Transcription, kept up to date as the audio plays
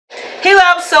Hey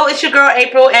love, so it's your girl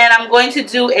April and I'm going to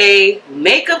do a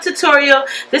makeup tutorial.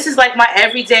 This is like my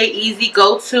everyday easy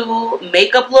go-to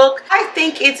makeup look. I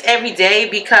think it's everyday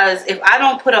because if I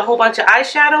don't put a whole bunch of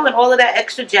eyeshadow and all of that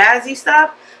extra jazzy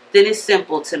stuff, then it's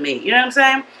simple to me. You know what I'm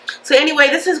saying? So anyway,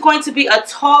 this is going to be a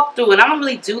talk through and I don't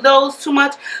really do those too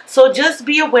much. So just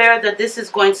be aware that this is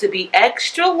going to be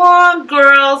extra long,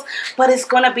 girls, but it's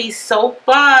going to be so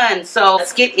fun. So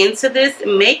let's get into this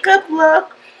makeup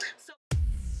look.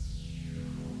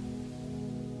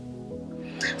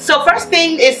 So first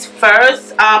thing is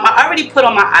first, I already put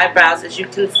on my eyebrows, as you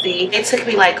can see. It took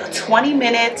me like 20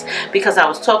 minutes because I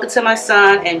was talking to my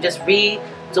son and just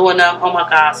redoing them. Oh my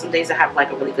god, some days I have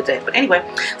like a really good day. But anyway,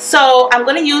 so I'm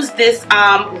going to use this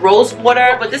rose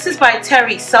water, but this is by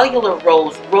THRU,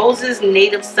 Cellularose, Rose's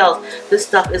Native Cells. This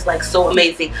stuff is like so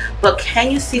amazing. But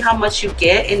can you see how much you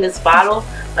get in this bottle?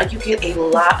 Like you get a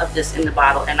lot of this in the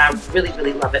bottle and I really,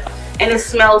 really love it. And it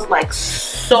smells like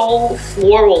so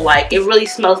floral-like. It really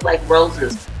smells like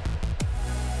roses.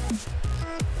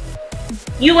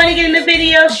 You want to get in the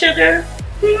video, sugar?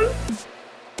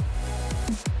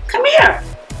 Come here.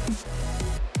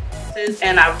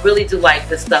 And I really do like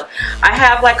this stuff. I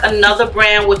have like another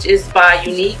brand which is by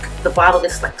Unique. The bottle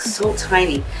is like so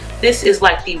tiny. This is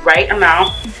like the right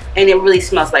amount and it really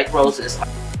smells like roses.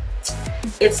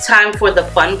 It's time for the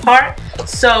fun part.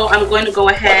 So I'm going to go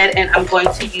ahead and I'm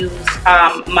going to use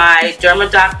my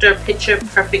Derma Doctor Picture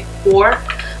Perfect Pore.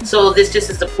 So this just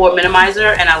is the pore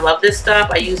minimizer and I love this stuff.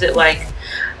 I use it like,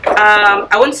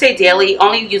 I wouldn't say daily,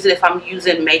 only use it if I'm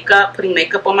using makeup, putting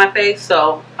makeup on my face.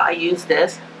 So I use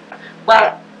this.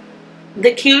 But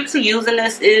the key to using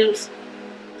this is,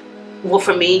 well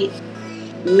for me,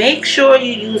 make sure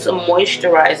you use a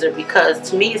moisturizer because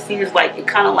to me it seems like it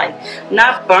kind of like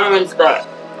not burns but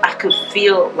I can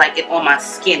feel like it on my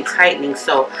skin tightening,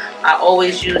 so I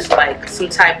always use like some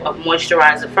type of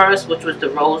moisturizer first, which was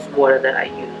the rose water that I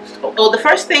used. So the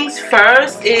first things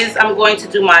first is I'm going to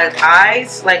do my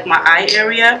eyes, like my eye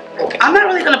area. I'm not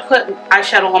really going to put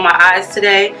eyeshadow on my eyes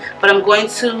today, but I'm going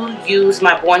to use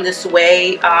my Born This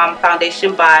Way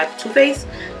foundation by Too Faced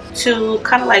to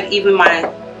kind of like even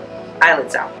my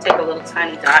eyelids out. Take a little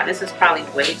tiny dot. This is probably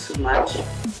way too much.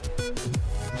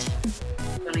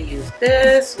 I'm going to use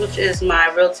this, which is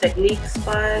my Real Technique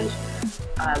sponge.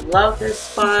 I love this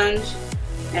sponge.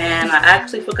 And I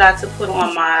actually forgot to put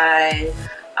on my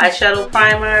eyeshadow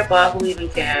primer, but who even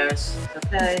cares?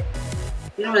 Okay?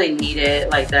 You don't really need it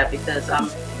like that because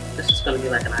this is going to be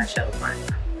like an eyeshadow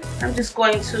primer. I'm just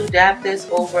going to dab this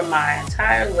over my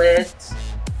entire lids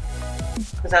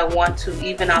because I want to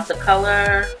even out the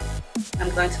color. I'm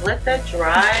going to let that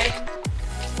dry.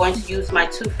 I'm going to use my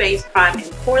Too Faced Prime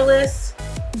and Poreless.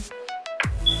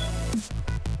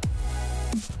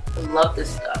 I love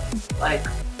this stuff. Like,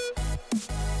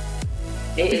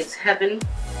 it is heaven.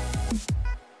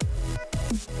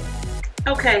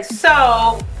 Okay,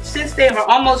 so since they are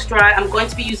almost dry, I'm going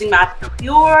to be using my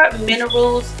Pure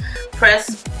Minerals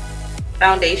Press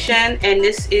Foundation, and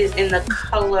this is in the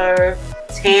color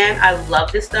Tan. I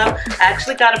love this stuff. I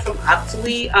actually got it from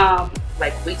Octoly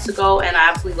like weeks ago and I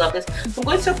absolutely love this. So I'm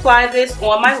going to apply this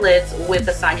on my lids with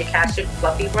the Sonia Kashuk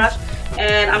fluffy brush,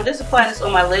 and I'm just applying this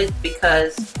on my lids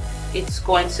because it's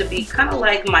going to be kind of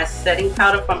like my setting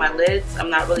powder for my lids. I'm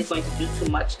not really going to do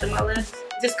too much to my lids.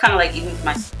 Just kind of like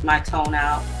evens my tone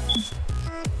out.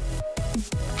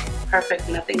 Perfect.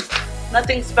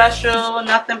 Nothing special,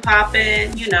 nothing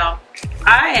popping, you know.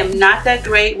 I am not that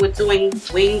great with doing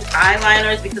winged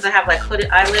eyeliners because I have like hooded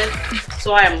eyelids,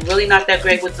 so I am really not that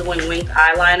great with doing winged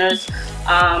eyeliners.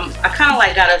 I kind of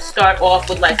like gotta start off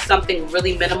with like something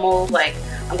really minimal. Like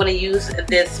I'm gonna use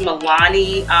this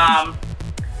Milani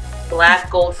black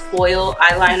gold foil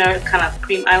eyeliner, kind of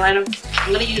cream eyeliner.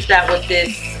 I'm gonna use that with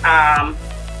this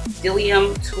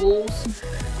Dillium Tools,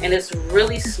 and it's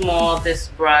really small, this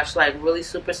brush, like really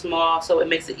super small, so it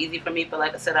makes it easy for me, but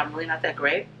like I said, I'm really not that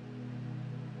great.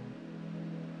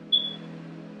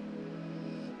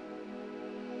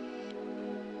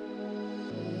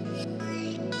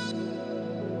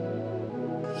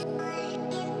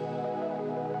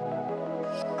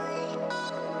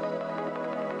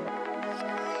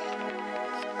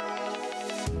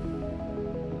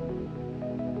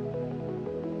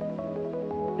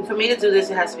 For me to do this,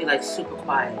 it has to be like super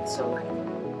quiet. So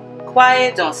like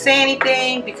quiet, don't say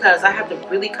anything because I have to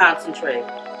really concentrate.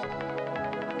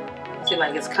 See,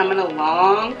 like it's coming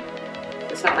along.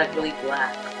 It's not like really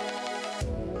black.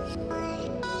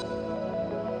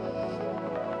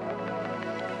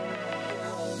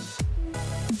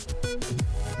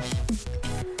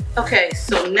 Okay,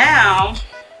 so now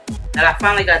that I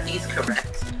finally got these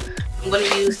correct, I'm going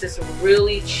to use this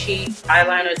really cheap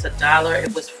eyeliner. It's $1.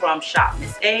 It was from Shop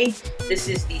Miss A. This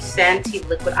is the Santee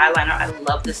liquid eyeliner. I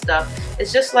love this stuff.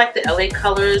 It's just like the LA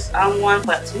Colors one,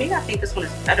 but to me I think this one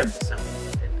is better for some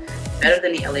reason. Better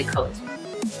than the LA Colors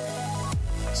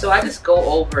one. So I just go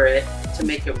over it to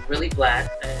make it really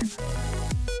black.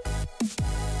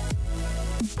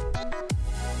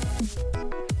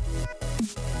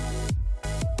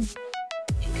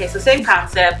 Okay, so same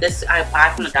concept. This I buy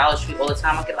from the Dollar Tree all the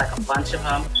time. I get like a bunch of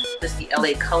them. This is the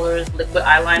LA Colors liquid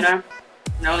eyeliner.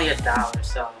 And only $1,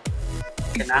 so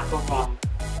cannot go wrong.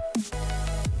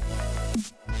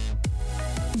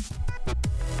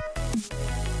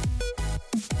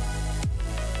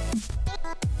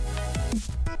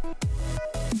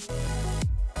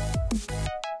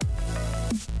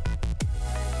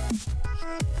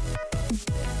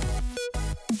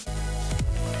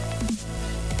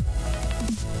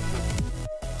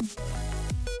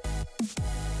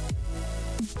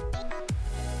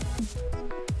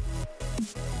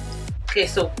 Okay,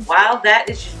 so while that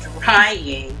is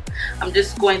drying, I'm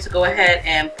just going to go ahead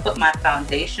and put my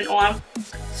foundation on.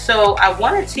 So I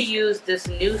wanted to use this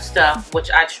new stuff,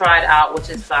 which I tried out, which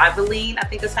is Vivaline. I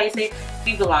think that's how you say it.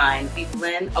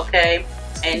 Vivaline, okay.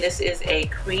 And this is a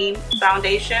cream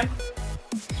foundation.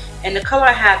 And the color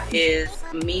I have is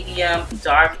medium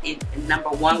dark in number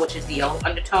 1, which is the yellow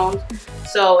undertones.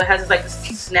 So it has like this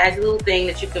snazzy little thing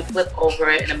that you can flip over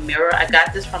it in a mirror. I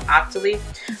got this from Octoly.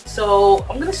 So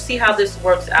I'm gonna see how this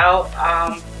works out.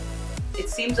 It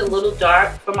seems a little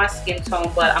dark for my skin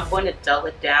tone, but I'm going to dull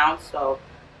it down. So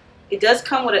it does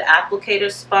come with an applicator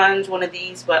sponge, one of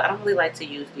these, but I don't really like to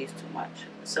use these too much.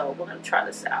 So we're gonna try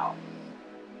this out.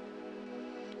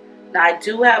 Now I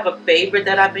do have a favorite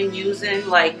that I've been using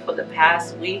like for the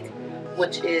past week,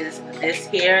 which is this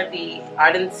here, the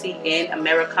Ardency in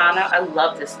Americana. I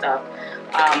love this stuff.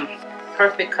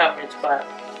 Perfect coverage, but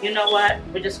you know what?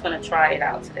 We're just gonna try it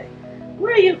out today.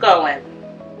 Where are you going?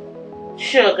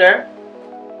 Sugar.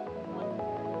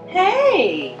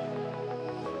 Hey.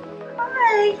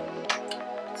 Hi.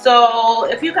 So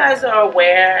if you guys are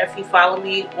aware, if you follow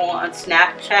me on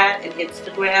Snapchat and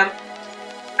Instagram,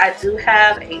 I do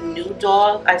have a new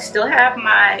dog. I still have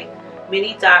my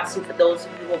mini dachshund, for those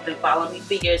of you who have been following me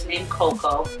for years, named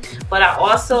Coco. But I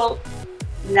also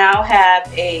now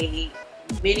have a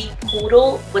mini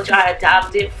poodle, which I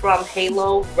adopted from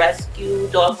Halo Rescue,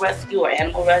 Dog Rescue or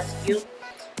Animal Rescue.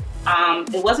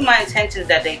 It wasn't my intention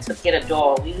that they took get a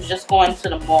dog. We was just going to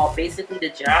the mall basically to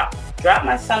drop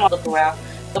my son off, look around.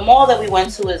 The mall that we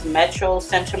went to is Metro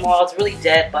Central Mall. It's really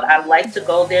dead, but I like to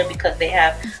go there because they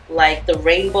have like the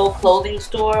Rainbow clothing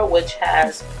store, which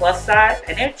has plus size,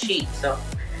 and they're cheap. So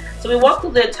we walked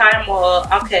through the entire mall.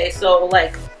 Okay, so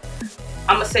like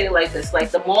I'm gonna say it like this: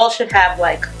 like the mall should have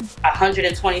like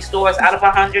 120 stores. Out of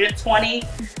 120,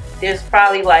 there's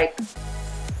probably like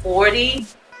 40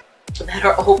 that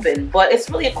are open. But it's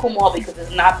really a cool mall because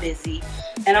it's not busy.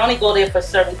 And I only go there for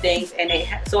certain things, and they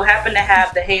so happen to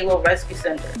have the Halo Rescue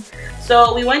Center.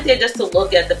 So we went there just to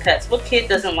look at the pets. What kid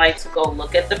doesn't like to go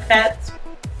look at the pets?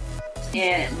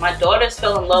 And my daughters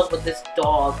fell in love with this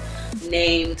dog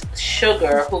named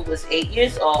Sugar, who was 8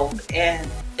 years old, and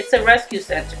it's a rescue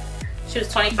center. She was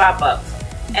 25 bucks.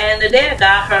 And the day I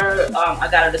got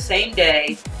her the same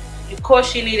day. Of course,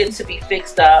 she needed to be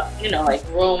fixed up, you know, like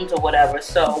groomed or whatever.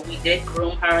 So we did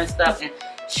groom her and stuff, and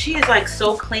she is like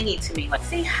so clingy to me, like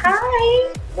say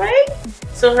hi, right?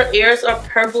 So her ears are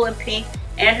purple and pink,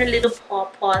 and her little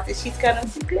paws, and she's got on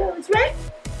some gloves, right?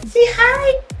 Say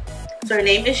hi. So her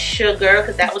name is Sugar,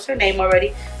 because that was her name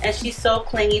already, and she's so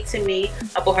clingy to me.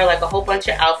 I bought her like a whole bunch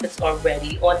of outfits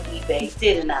already on eBay,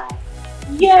 didn't I?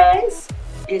 Yes.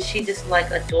 And she just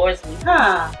like adores me,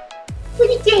 huh? What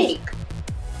do you think?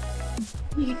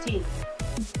 What do you think?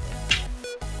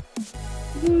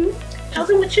 Show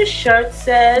them what your shirt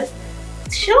says.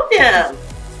 Show them.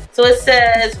 So it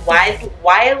says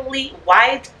wildly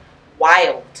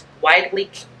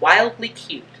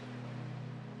cute.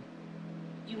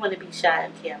 You want to be shy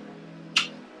on camera?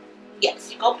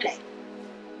 Yes, you go play.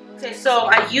 Okay, so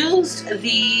I used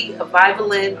the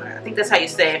Vivaline, I think that's how you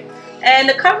say it, and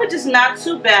the coverage is not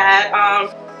too bad.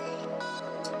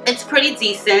 It's pretty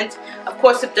decent. Of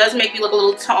course, it does make me look a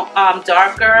little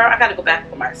darker. I gotta go back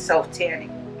for my self-tanning.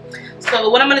 So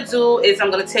what I'm going to do is I'm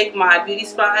going to take my beauty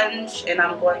sponge and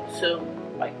I'm going to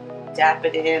like dap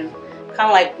it in, kind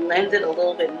of like blend it a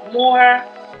little bit more.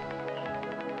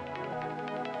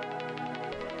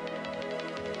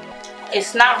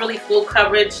 It's not really full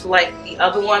coverage like the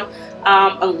other one,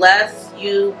 unless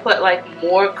you put like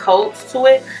more coats to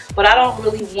it, but I don't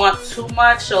really want too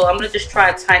much, so I'm going to just try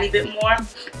a tiny bit more.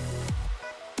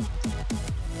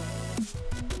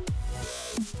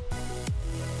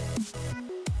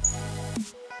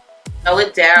 dull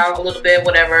it down a little bit,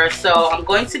 whatever. So I'm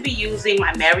going to be using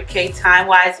my Mary Kay Time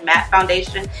Wise Matte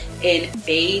Foundation in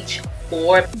Beige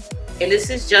 4. And this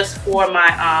is just for my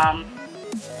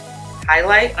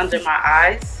highlight under my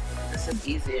eyes. This is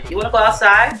easier. You want to go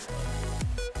outside?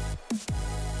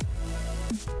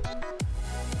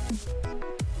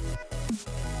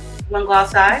 You want to go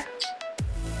outside?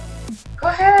 Go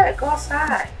ahead, go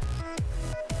outside.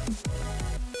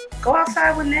 Go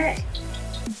outside with Nay.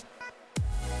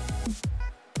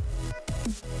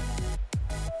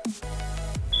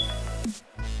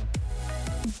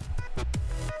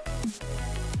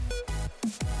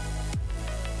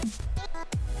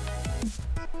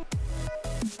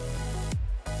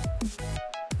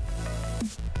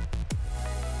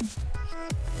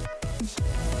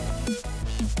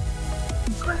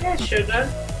 Go ahead, sugar.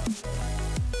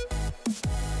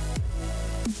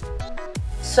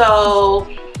 So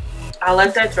I'll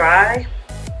let that dry.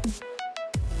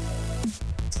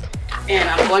 And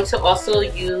I'm going to also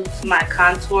use my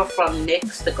contour from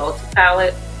NYX, the Go-To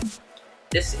palette.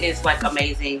 This is like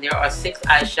amazing. There are 6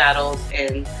 eyeshadows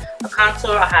and a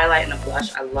contour, a highlight, and a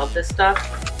blush. I love this stuff.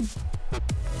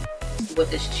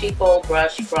 With this cheap old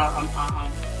brush from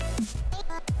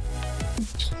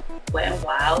Wet n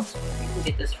Wild. You can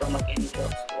get this from like any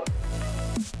drugstore.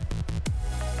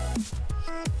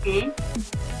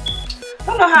 I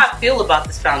don't know how I feel about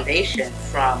this foundation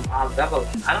from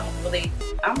Beverly.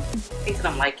 I'm thinking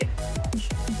I'm liking it too much.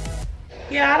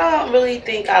 Yeah, I don't really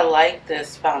think I like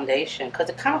this foundation because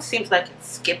it kind of seems like it's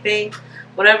skipping,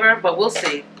 whatever, but we'll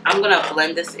see. I'm going to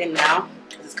blend this in now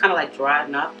because it's kind of like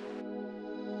drying up.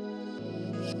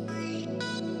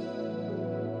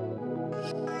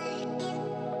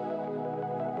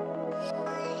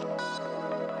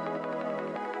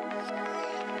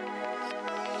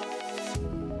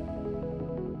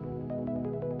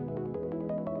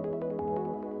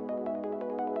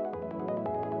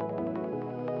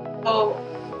 So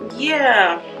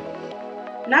yeah,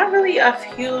 not really a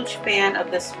huge fan of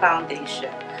this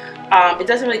foundation. It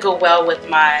doesn't really go well with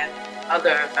my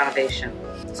other foundation.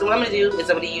 So what I'm going to do is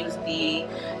I'm going to use the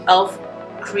e.l.f.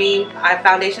 Cream Eye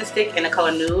Foundation Stick in the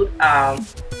color Nude,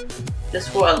 just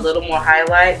for a little more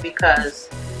highlight, because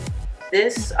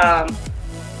this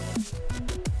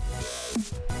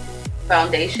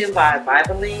foundation by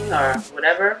Maybelline or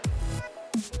whatever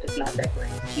is not that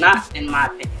great. Not in my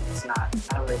opinion. It's not.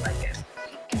 I don't really like it.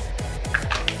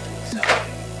 So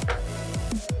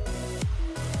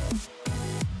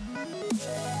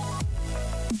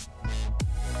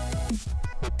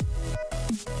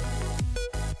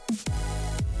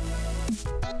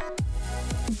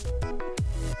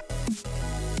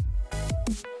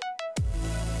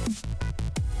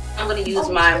I'm going to use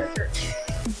my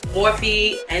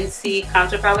Morphe NC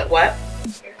contour palette. What?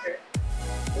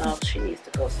 Well, she needs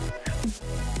to go somewhere.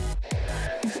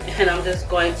 And I'm just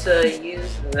going to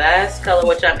use this color,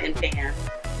 which I'm in pan.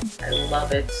 I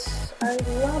love it. I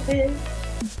love it.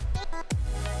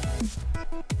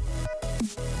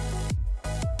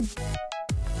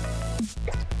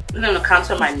 I'm going to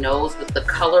contour my nose with the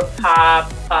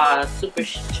ColourPop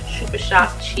Super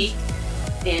Shop Cheek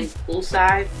in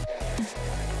Poolside.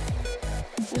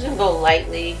 I'm just going to go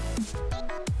lightly.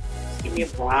 Just give me a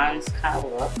bronze kind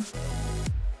of look.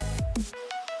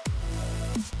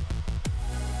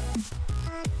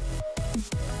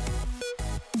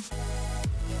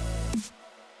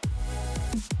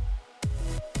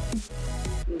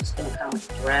 I'm just going to kind of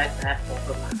drag that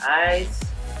over my eyes.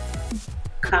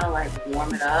 Kind of like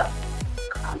warm it up.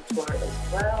 Contour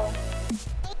as well.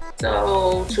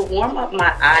 So to warm up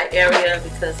my eye area,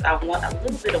 because I want a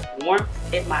little bit of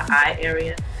warmth in my eye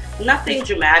area. Nothing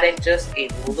dramatic, just a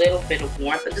little bit of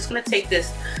warmth. I'm just going to take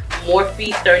this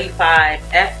Morphe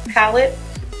 35F palette.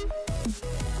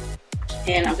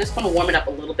 And I'm just going to warm it up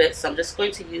a little bit. So I'm just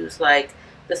going to use like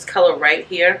this color right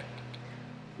here.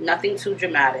 Nothing too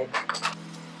dramatic.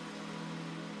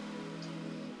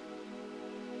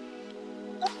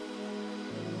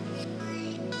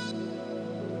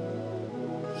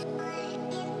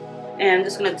 And I'm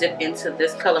just going to dip into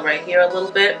this color right here a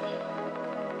little bit.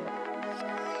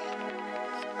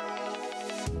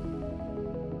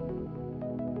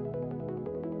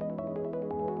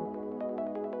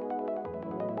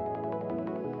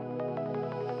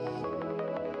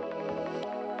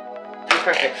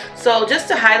 Perfect. So just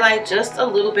to highlight just a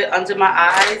little bit under my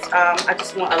eyes, I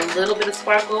just want a little bit of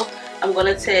sparkle. I'm going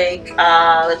to take,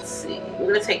 let's see, we're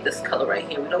going to take this color right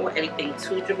here. We don't want anything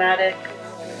too dramatic.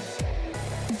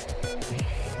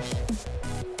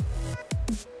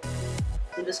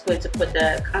 I'm just going to put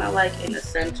that kind of like in the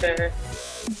center.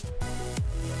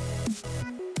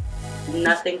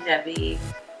 Nothing heavy.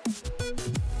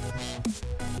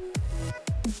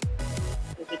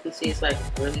 See, it's like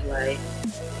really light.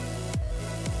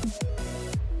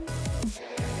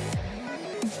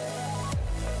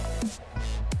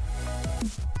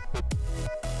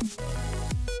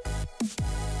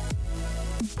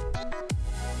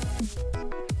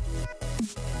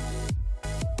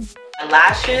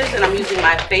 Lashes, and I'm using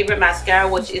my favorite mascara,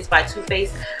 which is by Too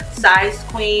Faced Size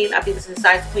Queen. I think this is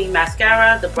Size Queen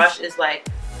mascara. The brush is like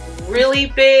really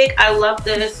big. I love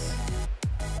this.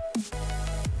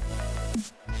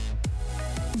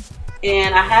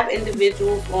 And I have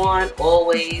individuals on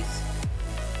always,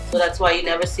 so that's why you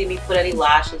never see me put any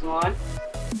lashes on.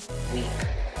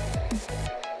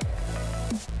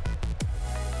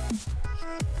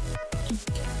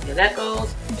 There that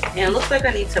goes. And it looks like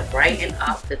I need to brighten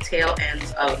up the tail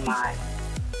ends of my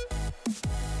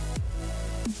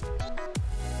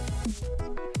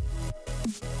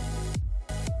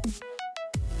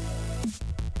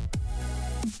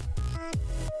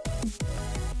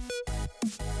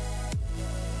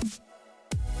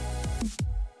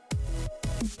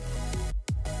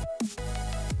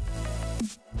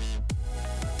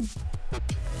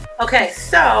Okay,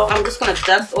 so I'm just going to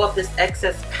dust off this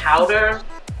excess powder,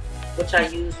 which I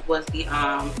used was the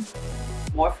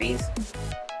Morphe's.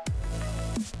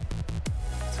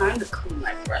 Time to clean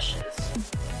my brushes.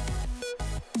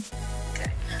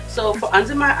 Okay, so for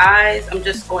under my eyes, I'm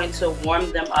just going to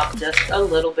warm them up just a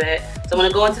little bit. So I'm going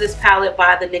to go into this palette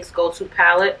by the NYX Go-To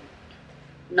palette.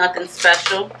 Nothing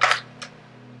special.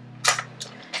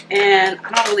 And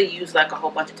I don't really use like a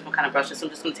whole bunch of different kind of brushes, so I'm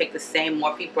just going to take the same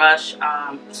Morphe brush,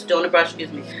 Sedona brush,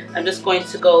 excuse me. I'm just going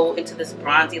to go into this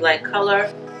bronzy light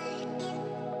color.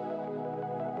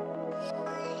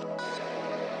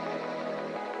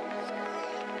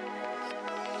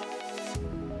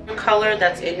 The color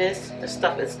that's in this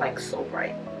stuff is like so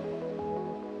bright.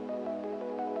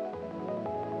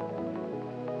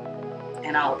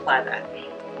 And I'll apply that.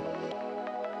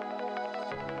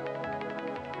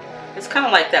 It's kind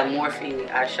of like that Morphe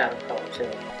eyeshadow color too.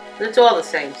 But it's all the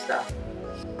same stuff.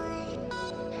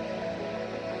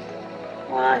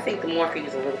 Well, I think the Morphe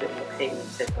is a little bit more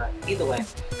pigmented, but either way.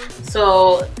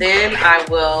 So then I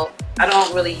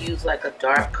don't really use like a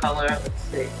dark color. Let's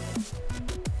see.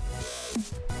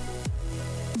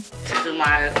 To do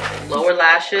my lower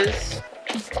lashes.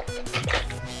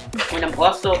 And I'm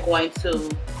also going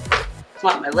to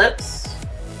plump my lips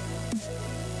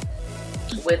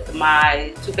with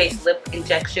my Too Faced Lip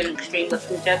Injection, Extreme Lip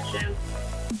Injection.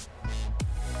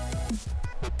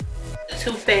 The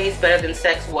Too Faced Better Than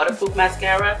Sex Waterproof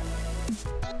Mascara.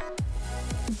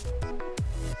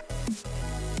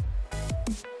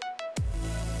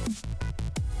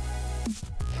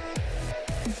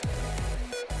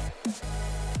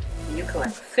 And you can like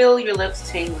feel your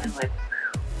lips tingling like,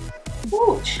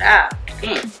 ooh, child.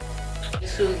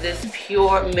 To this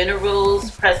Pure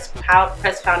Minerals pressed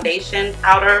foundation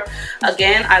powder.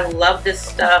 Again, I love this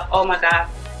stuff. Oh my god.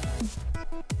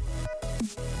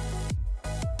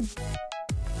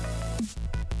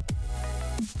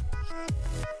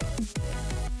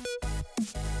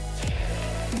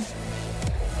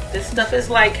 This stuff is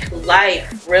like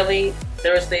life. Really,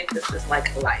 seriously, this is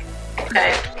like life.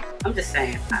 Okay, I'm just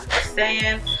saying.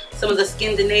 Some of the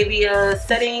Scandinavia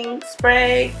setting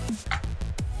spray.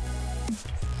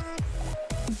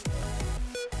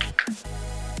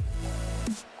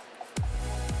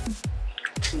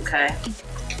 Okay.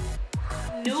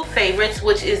 New favorites,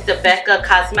 which is the Becca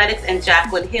Cosmetics and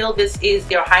Jaclyn Hill. This is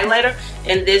their highlighter,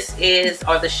 and this is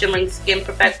the Shimmering Skin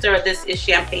Perfector. This is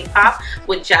Champagne Pop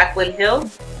with Jaclyn Hill.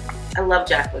 I love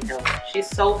Jaclyn Hill.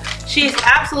 She's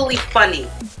absolutely funny,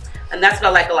 and that's what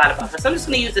I like a lot about her. So I'm just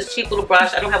going to use this cheap little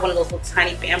brush. I don't have one of those little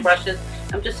tiny fan brushes.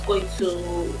 I'm just going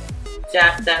to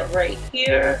jack that right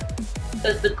here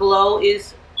because the glow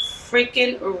is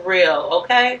freaking real.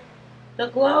 Okay. The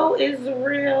glow is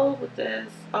real with this.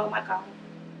 Oh my god.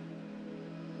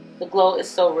 The glow is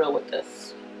so real with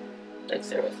this. Like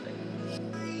seriously.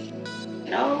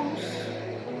 Nose.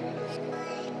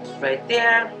 Right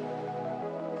there.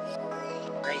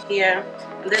 Right here.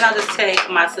 And then I'll just take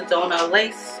my Sedona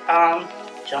Lace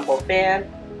Jumbo Fan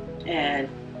and,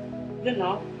 you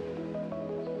know,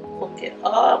 hook it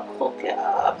up,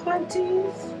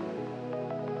 Panties.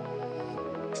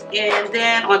 And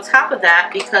then on top of that,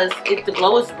 because the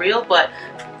glow is real, but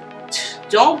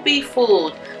don't be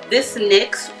fooled. This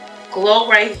NYX glow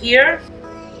right here,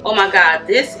 oh my god,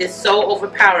 this is so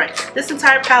overpowering. This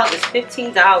entire palette is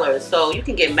 $15, so you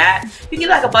can get matte. You can get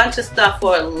like a bunch of stuff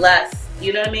for less.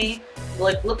 You know what I mean?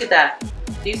 Like, look at that.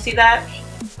 Do you see that?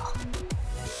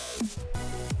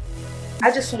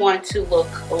 I just want to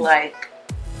look like,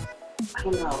 I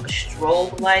don't know, a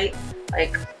strobe light,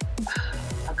 like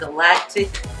a galactic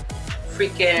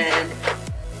freaking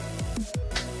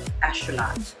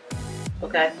astronaut.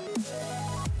 Okay?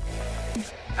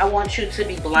 I want you to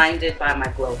be blinded by my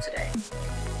glow today.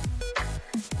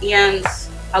 And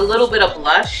a little bit of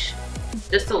blush,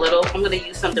 just a little. I'm going to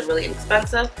use something really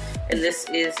inexpensive, and this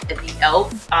is the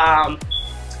e.l.f.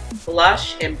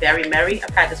 blush in Berry Merry.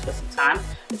 I've had this for some time.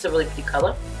 It's a really pretty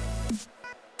color.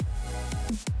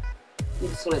 I'm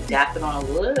just going to dap it on a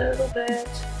little bit.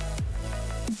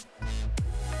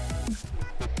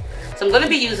 So I'm going to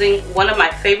be using one of my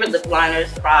favorite lip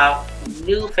liners,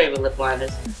 new favorite lip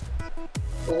liners,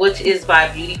 which is by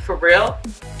Beauty For Real.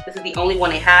 This is the only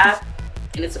one they have,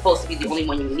 and it's supposed to be the only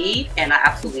one you need, and I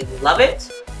absolutely love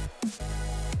it.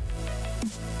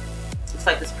 It's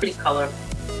like this pretty color.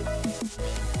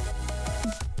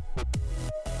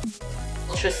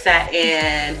 Ultra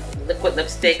Satin liquid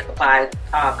lipstick by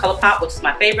ColourPop, which is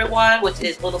my favorite one, which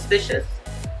is Little Stitches.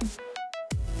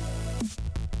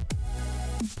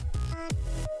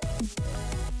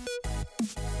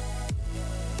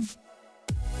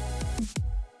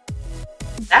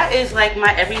 That is like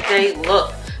my everyday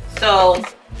look. So,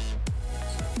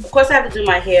 of course I have to do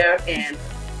my hair and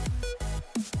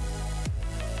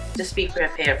just be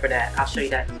prepared for that. I'll show you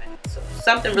that in a minute. So,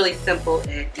 something really simple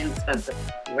and inexpensive.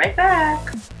 Be right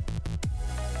back.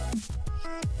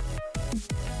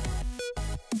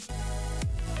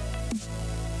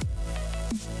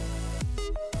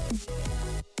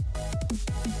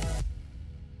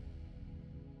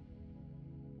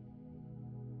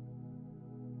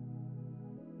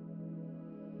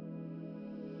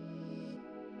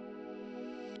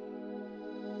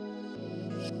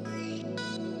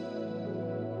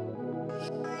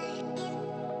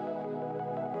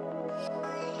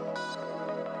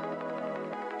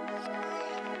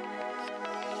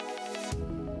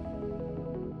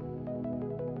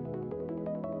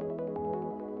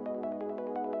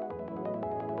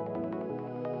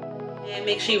 And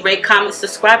make sure you rate, comment,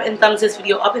 subscribe, and thumbs this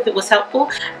video up if it was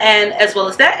helpful. And as well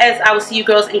as that, as I will see you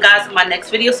girls and guys in my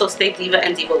next video. So stay diva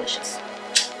and divalicious.